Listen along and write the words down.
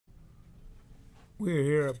We're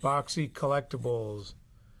here at Boxy Collectibles,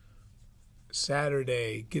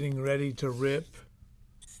 Saturday, getting ready to rip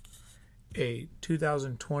a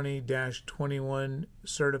 2020-21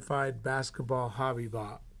 certified basketball hobby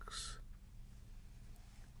box.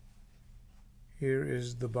 Here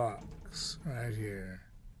is the box right here.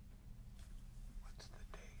 What's the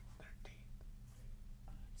date?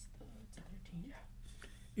 13th.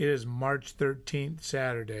 It is March 13th,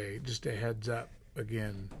 Saturday. Just a heads up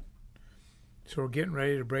again. So we're getting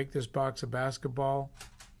ready to break this box of basketball.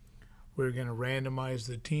 We're going to randomize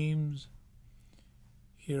the teams.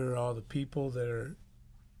 Here are all the people that are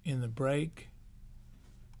in the break.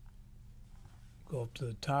 Go up to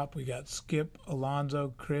the top. We got Skip,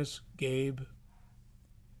 Alonzo, Chris, Gabe,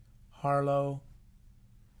 Harlow,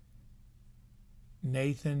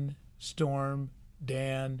 Nathan, Storm,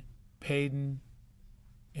 Dan, Peyton,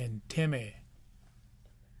 and Timmy.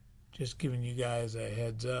 Just giving you guys a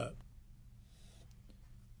heads up.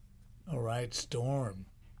 All right, Storm.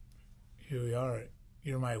 Here we are.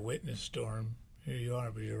 You're my witness, Storm. Here you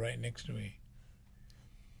are, but you're right next to me.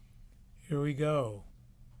 Here we go.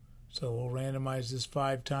 So we'll randomize this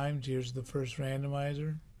 5 times. Here's the first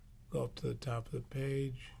randomizer. Go up to the top of the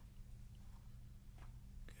page.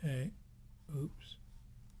 Okay. Oops.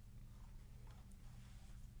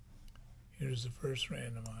 Here's the first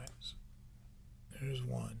randomize. There's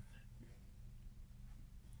 1.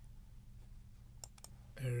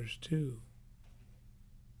 There's 2.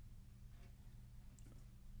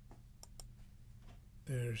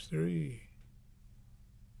 There's 3.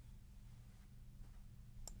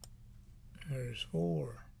 There's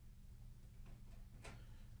 4.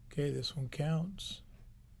 Okay, this one counts.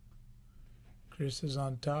 Chris is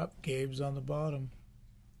on top, Gabe's on the bottom.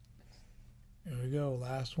 There we go,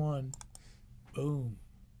 last one. Boom.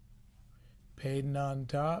 Peyton on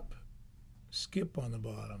top, Skip on the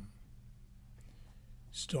bottom.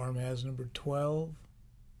 Storm has number 12.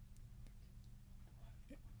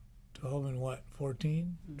 12 and what?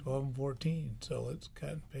 14? 12 and 14. So let's cut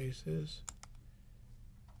and paste this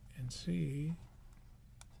and see.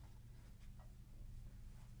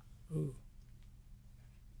 Ooh.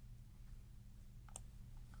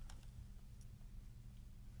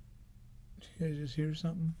 Did you guys just hear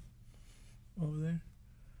something over there?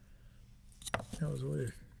 That was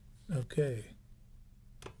weird. Okay.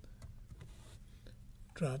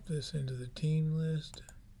 Drop this into the team list.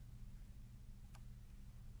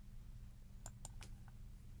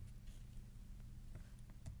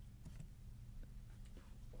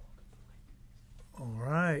 All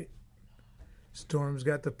right. Storm's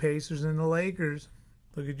got the Pacers and the Lakers.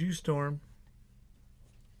 Look at you, Storm.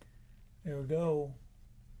 There we go.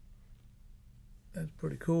 That's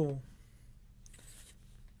pretty cool.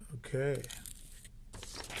 Okay.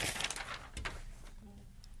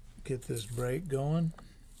 Get this break going.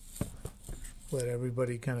 Let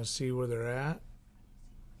everybody kind of see where they're at.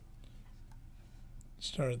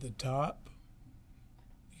 Start at the top.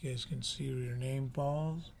 You guys can see where your name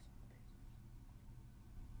falls.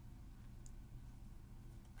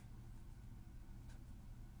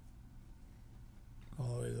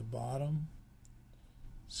 All the way to the bottom.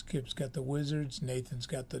 Skip's got the Wizards. Nathan's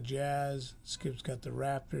got the Jazz. Skip's got the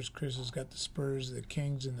Raptors. Chris has got the Spurs, the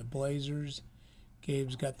Kings, and the Blazers.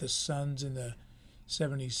 Gabe's got the Suns and the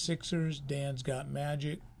 76ers. Dan's got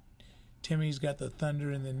Magic. Timmy's got the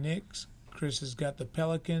Thunder and the Knicks. Chris has got the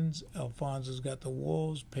Pelicans. Alfonso's got the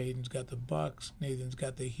Wolves. Peyton's got the Bucks. Nathan's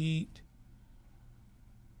got the Heat.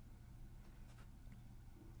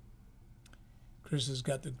 Chris has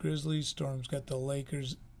got the Grizzlies. Storm's got the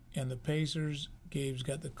Lakers and the Pacers. Gabe's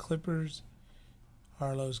got the Clippers.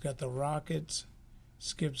 Harlow's got the Rockets.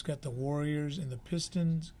 Skip's got the Warriors and the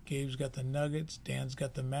Pistons. Gabe's got the Nuggets. Dan's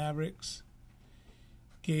got the Mavericks.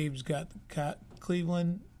 Gabe's got the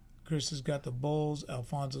Cleveland. Chris has got the Bulls.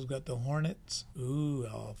 Alfonso's got the Hornets. Ooh,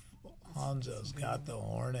 Alfonso's got the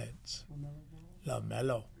Hornets.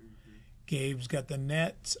 LaMelo. Gabe's got the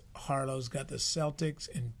Nets. Harlow's got the Celtics.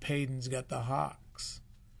 And Peyton's got the Hawks.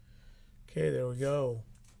 Okay, there we go.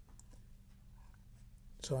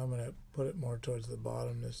 So I'm going to put it more towards the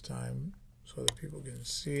bottom this time so that people can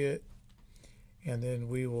see it. And then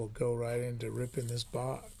we will go right into ripping this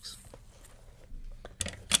box.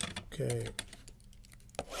 Okay.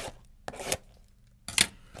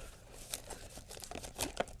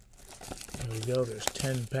 There we go. There's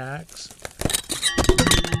 10 packs.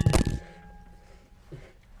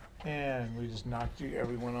 And we just knocked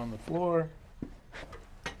everyone on the floor.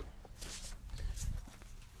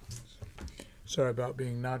 Sorry about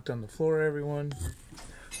being knocked on the floor, everyone.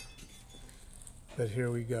 But here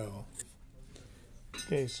we go.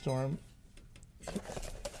 Okay, Storm.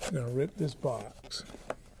 I'm gonna rip this box.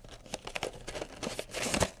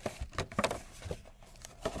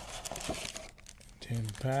 Ten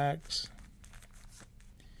packs.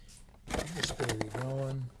 Get this baby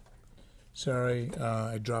going. Sorry,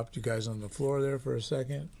 I dropped you guys on the floor there for a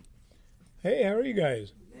second. Hey, how are you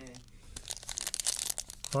guys? Hey.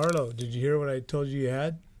 Harlow, did you hear what I told you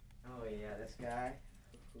had? Oh yeah, this guy.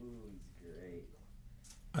 Ooh, he's great.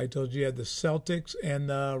 I told you had the Celtics and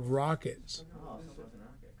the Rockets. Oh, Celtics and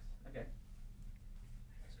Rockets. Okay.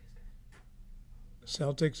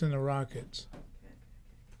 Celtics and the Rockets. Okay.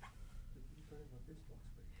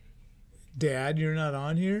 Dad, you're not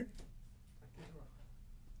on here?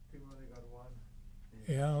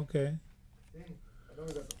 Yeah, okay.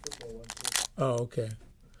 Oh, okay.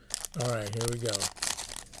 All right, here we go.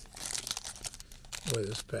 Boy,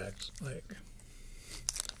 this pack's like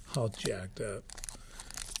all jacked up.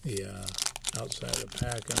 The outside of the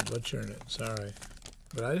pack, I'm butchering it. Sorry.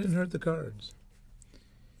 But I didn't hurt the cards.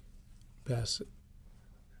 Pascal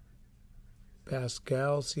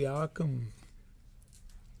Siakam.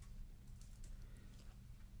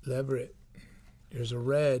 Leverett. Here's a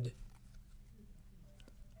red.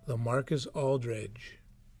 LaMarcus Aldridge.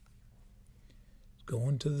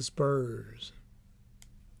 Going to the Spurs.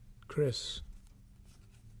 Chris.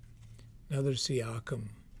 Another Siakam.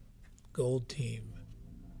 Gold team.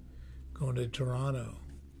 Going to Toronto.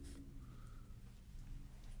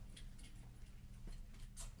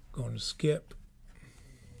 Going to Skip.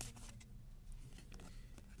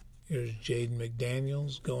 Here's Jaden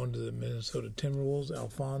McDaniels going to the Minnesota Timberwolves.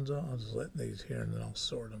 Alfonso. I'll just let these here and then I'll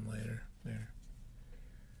sort them later. There.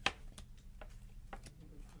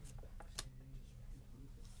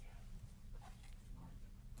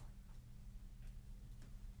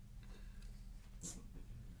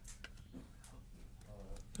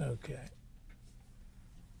 Okay.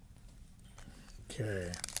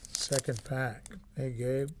 Okay. Second pack. Hey,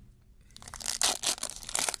 Gabe.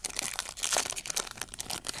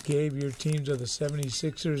 Gabe, your teams are the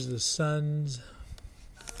 76ers, the Suns,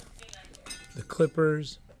 the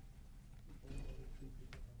Clippers,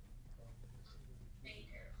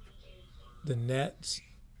 the Nets,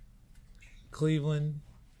 Cleveland,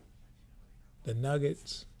 the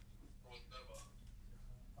Nuggets.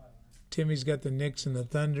 Timmy's got the Knicks and the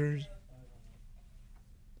Thunders.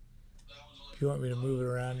 If you want me to move it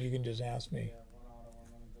around, you can just ask me.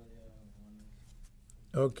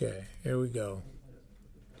 Okay, here we go.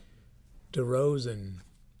 DeRozan.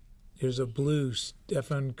 Here's a blue,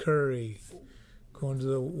 Stephen Curry going to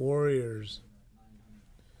the Warriors.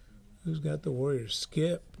 Who's got the Warriors?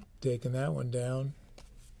 Skip taking that one down.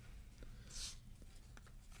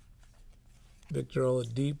 Victor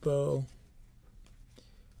Oladipo.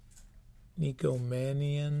 Nico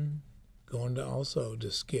Mannion going to also to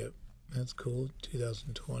Skip. That's cool.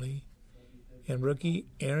 2020. And rookie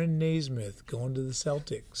Aaron Naismith going to the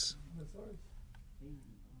Celtics.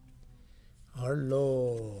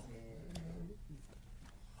 Harlow.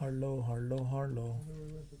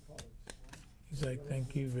 He's like,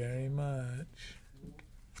 thank you very much.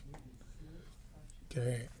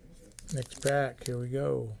 Okay. Next pack. Here we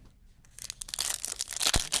go.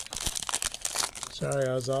 Sorry,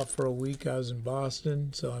 I was off for a week. I was in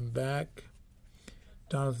Boston, so I'm back.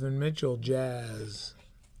 Donovan Mitchell, Jazz.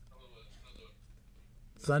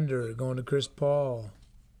 Thunder going to Chris Paul.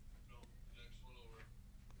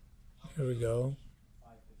 Here we go.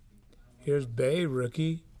 Here's Bay,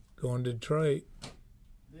 rookie, going to Detroit.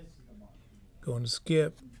 Going to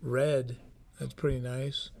Skip, red. That's pretty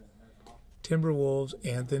nice. Timberwolves,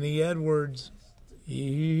 Anthony Edwards.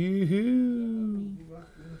 Yoo-hoo.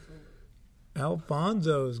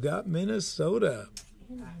 Alfonso's got Minnesota.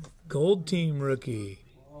 Gold team rookie.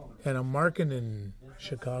 And a Markkanen,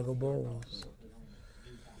 Chicago Bulls.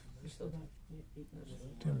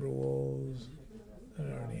 Timberwolves. I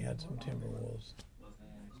already had some Timberwolves.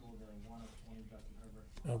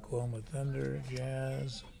 Oklahoma Thunder,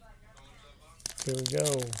 Jazz. Here we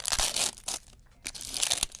go.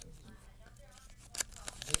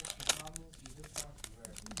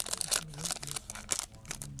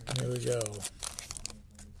 Here we go.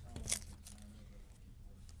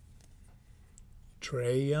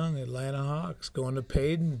 Trae Young, Atlanta Hawks, going to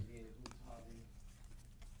Payton.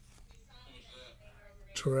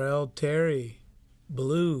 Terrell Terry,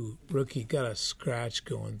 blue, rookie, got a scratch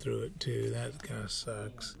going through it too. That kind of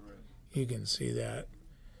sucks. You can see that.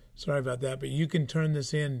 Sorry about that, but you can turn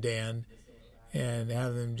this in, Dan, and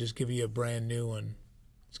have them just give you a brand new one.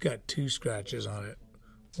 It's got 2 scratches on it.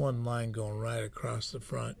 One line going right across the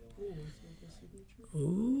front.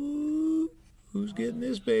 Ooh, who's getting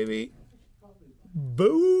this, baby?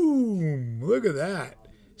 Boom! Look at that.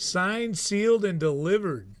 Signed, sealed, and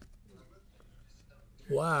delivered.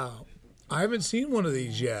 Wow. I haven't seen one of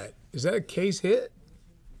these yet. Is that a case hit?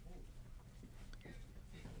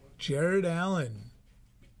 Jared Allen.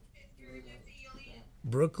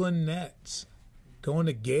 Brooklyn Nets. Going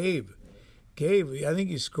to Gabe. Gabe, I think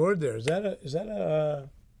he scored there. Is that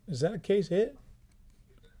a case hit?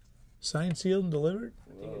 Signed, sealed, and delivered?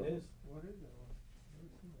 I think it is. What is it?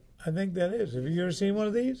 I think that is. Have you ever seen one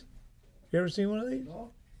of these? You ever seen one of these?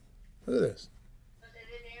 No. Look at this.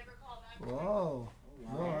 Wow.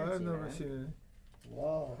 No, I've never seen it.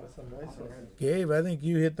 Wow, that's a nice one. Gabe, I think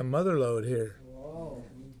you hit the mother load here. Wow.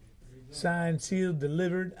 Signed, sealed,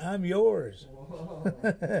 delivered. I'm yours. Wow.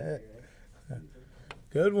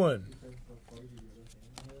 Good one.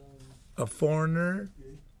 A Foreigner,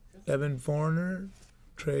 Evan Foreigner,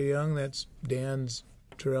 Trey Young. That's Dan's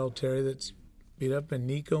Terrell Terry. That's beat up, and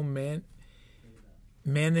Nico Mannin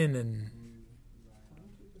and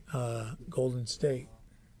Golden State.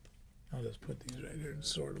 I'll just put these right here and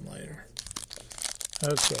sort them later.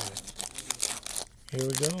 Okay. Here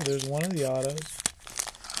we go. There's one of the autos.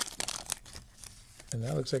 And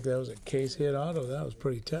that looks like that was a case hit auto. That was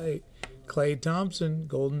pretty tight. Klay Thompson,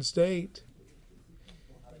 Golden State.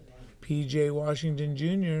 P.J. Washington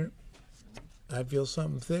Jr. I feel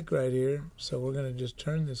something thick right here, so we're going to just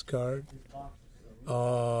turn this card.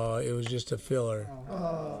 Oh, it was just a filler.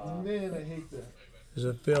 Oh, man, I hate that. It was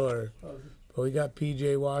a filler. But we got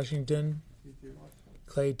P.J. Washington,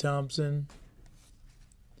 Klay Thompson,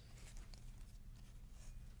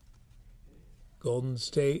 Golden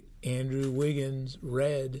State, Andrew Wiggins,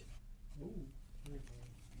 red.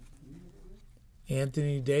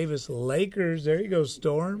 Anthony Davis, Lakers. There you go,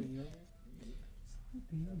 Storm.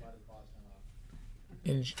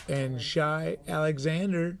 And Shai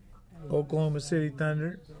Alexander, Oklahoma City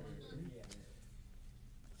Thunder.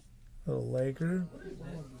 Little Laker.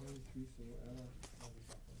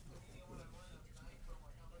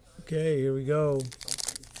 Okay, here we go.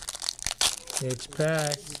 It's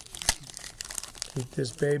packed. Keep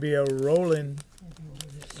this baby a rolling.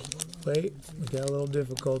 Wait, we got a little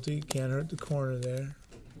difficulty. Can't hurt the corner there.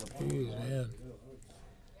 Jeez, man.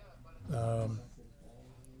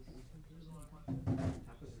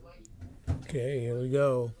 Okay, here we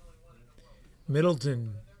go.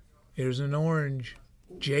 Middleton. Here's an orange.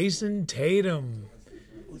 Jason Tatum.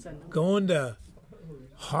 Going to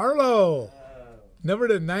Harlow. Number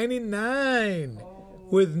to 99.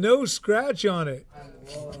 With no scratch on it.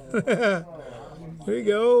 There you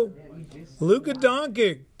go. Luka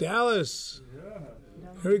Doncic, Dallas.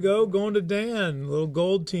 Here we go, going to Dan, little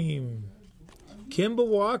gold team. Kemba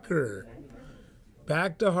Walker.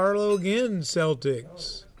 Back to Harlow again,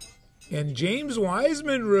 Celtics. And James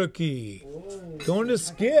Wiseman, rookie. Going to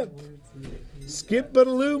Skip. Skip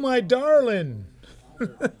Badaloo, my darling.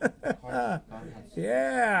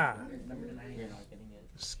 Yeah.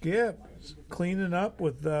 Skip. Cleaning up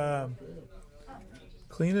with the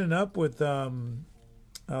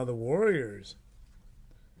Warriors.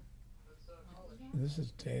 This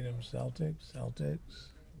is Tatum, Celtics,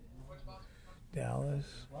 Dallas.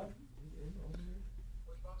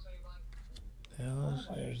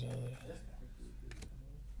 There's other.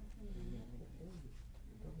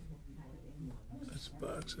 This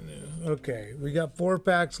box of new. Okay, we got 4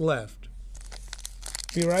 packs left.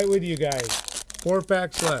 Be right with you guys. 4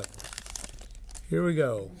 packs left. Here we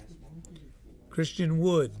go. Christian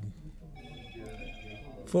Wood.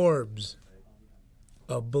 Forbes.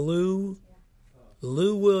 A blue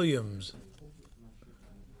Lou Williams.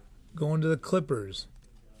 Going to the Clippers.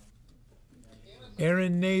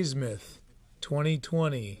 Aaron Naismith.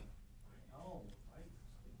 2020.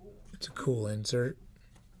 It's a cool insert.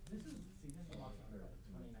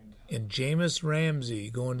 And Jameis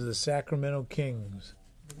Ramsey going to the Sacramento Kings.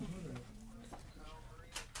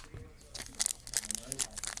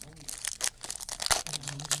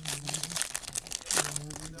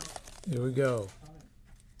 Here we go.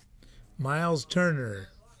 Miles Turner,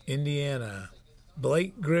 Indiana.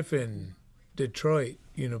 Blake Griffin, Detroit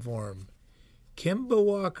uniform. Kemba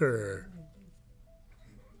Walker.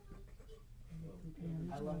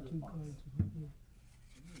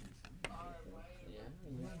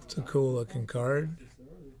 It's a cool looking card.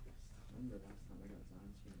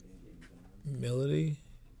 Melody.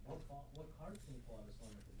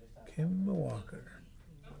 Kemba Walker.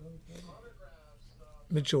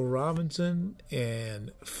 Mitchell Robinson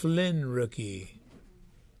and Flynn rookie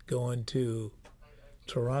going to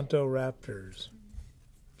Toronto Raptors.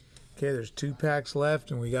 Okay, there's 2 packs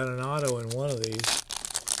left, and we got an auto in one of these.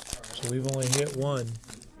 So we've only hit one.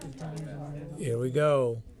 Here we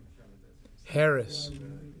go. Harris.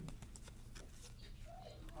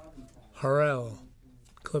 Harrell,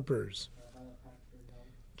 Clippers.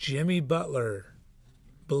 Jimmy Butler,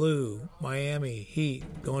 blue, Miami Heat,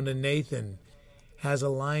 going to Nathan. Has a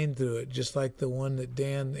line through it, just like the one that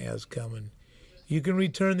Dan has coming. You can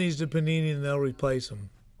return these to Panini and they'll replace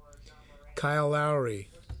them. Kyle Lowry.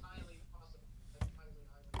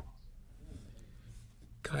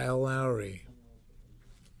 Kyle Lowry.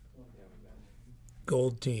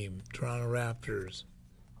 Gold team, Toronto Raptors.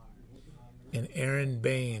 And Aaron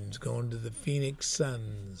Baines going to the Phoenix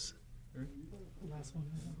Suns.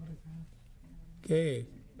 Okay,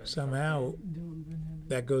 somehow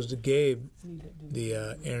that goes to Gabe,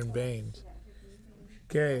 the Aaron Baines.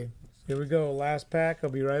 Okay, here we go. Last pack. I'll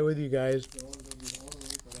be right with you guys.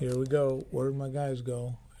 Here we go. Where'd my guys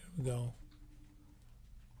go? Here we go.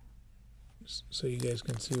 So you guys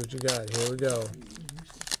can see what you got. Here we go.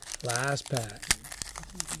 Last pack.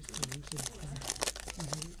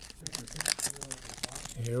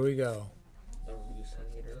 Here we go.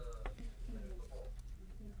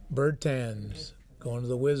 Bertans going to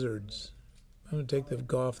the Wizards. I'm going to take the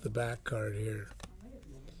go off the back card here.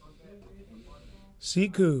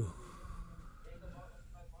 Siku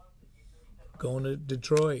going to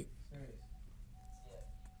Detroit.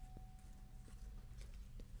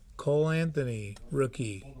 Cole Anthony,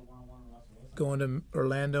 rookie, going to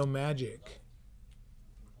Orlando Magic.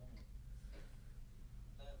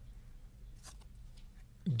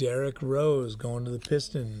 Derrick Rose going to the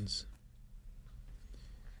Pistons.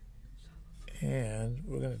 And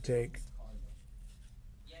we're going to take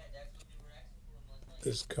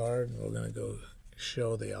this card and we're going to go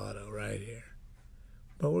show the auto right here.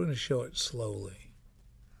 But we're going to show it slowly.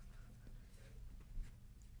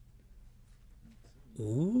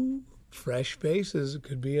 Ooh, fresh faces. It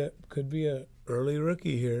could be a early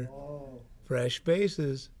rookie here. Fresh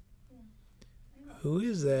faces. Who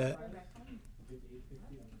is that?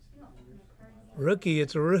 Rookie,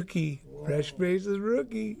 it's a rookie. Fresh faces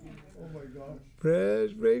rookie. Oh my gosh.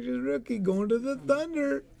 Fresh faces rookie going to the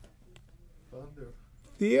Thunder.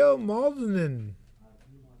 Theo Malden.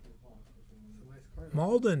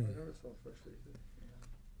 Malden.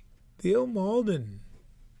 Theo Malden.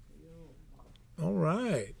 All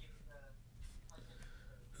right.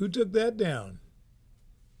 Who took that down?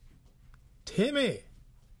 Timmy.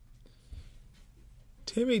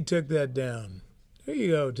 Timmy took that down. There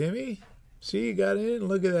you go, Timmy. See, you got in.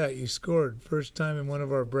 Look at that. You scored first time in one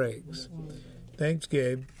of our breaks. Thanks,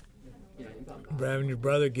 Gabe. For having your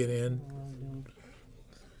brother get in.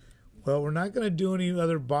 Well, we're not going to do any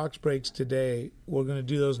other box breaks today. We're going to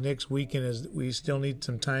do those next weekend as we still need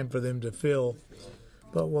some time for them to fill.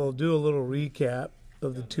 But we'll do a little recap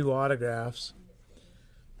of the two autographs.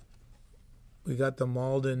 We got the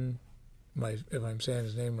Malden, if I'm saying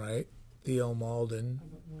his name right, Theo Malden,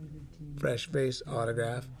 fresh face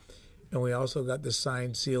autograph. And we also got the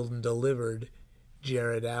signed, sealed, and delivered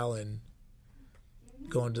Jared Allen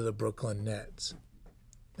going to the Brooklyn Nets.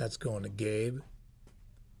 That's going to Gabe.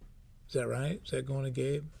 Is that right? Is that going to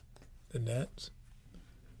Gabe? The Nets?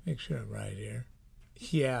 Make sure I'm right here.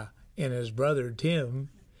 Yeah. And his brother, Tim,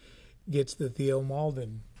 gets the Theo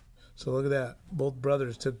Malden. So look at that. Both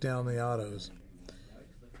brothers took down the autos.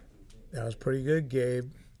 That was pretty good,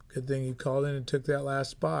 Gabe. Good thing you called in and took that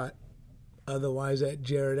last spot. Otherwise, that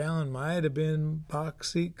Jared Allen might have been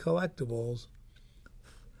box seat collectibles.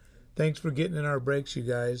 Thanks for getting in our breaks, you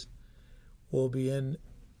guys. We'll be in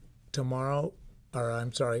tomorrow,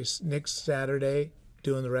 next Saturday,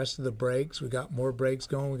 doing the rest of the breaks. We got more breaks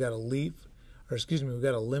going. We got we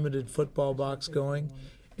got a limited football box going,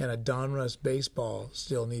 and a Donruss baseball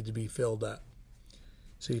still need to be filled up.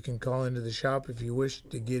 So you can call into the shop if you wish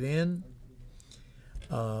to get in.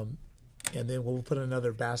 And then we'll put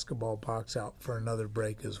another basketball box out for another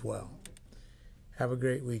break as well. Have a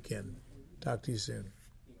great weekend. Talk to you soon.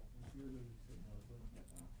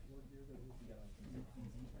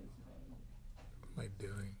 What am I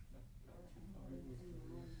doing?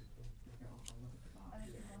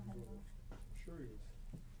 Sure he is.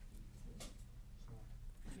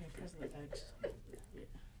 Yeah, because of the X.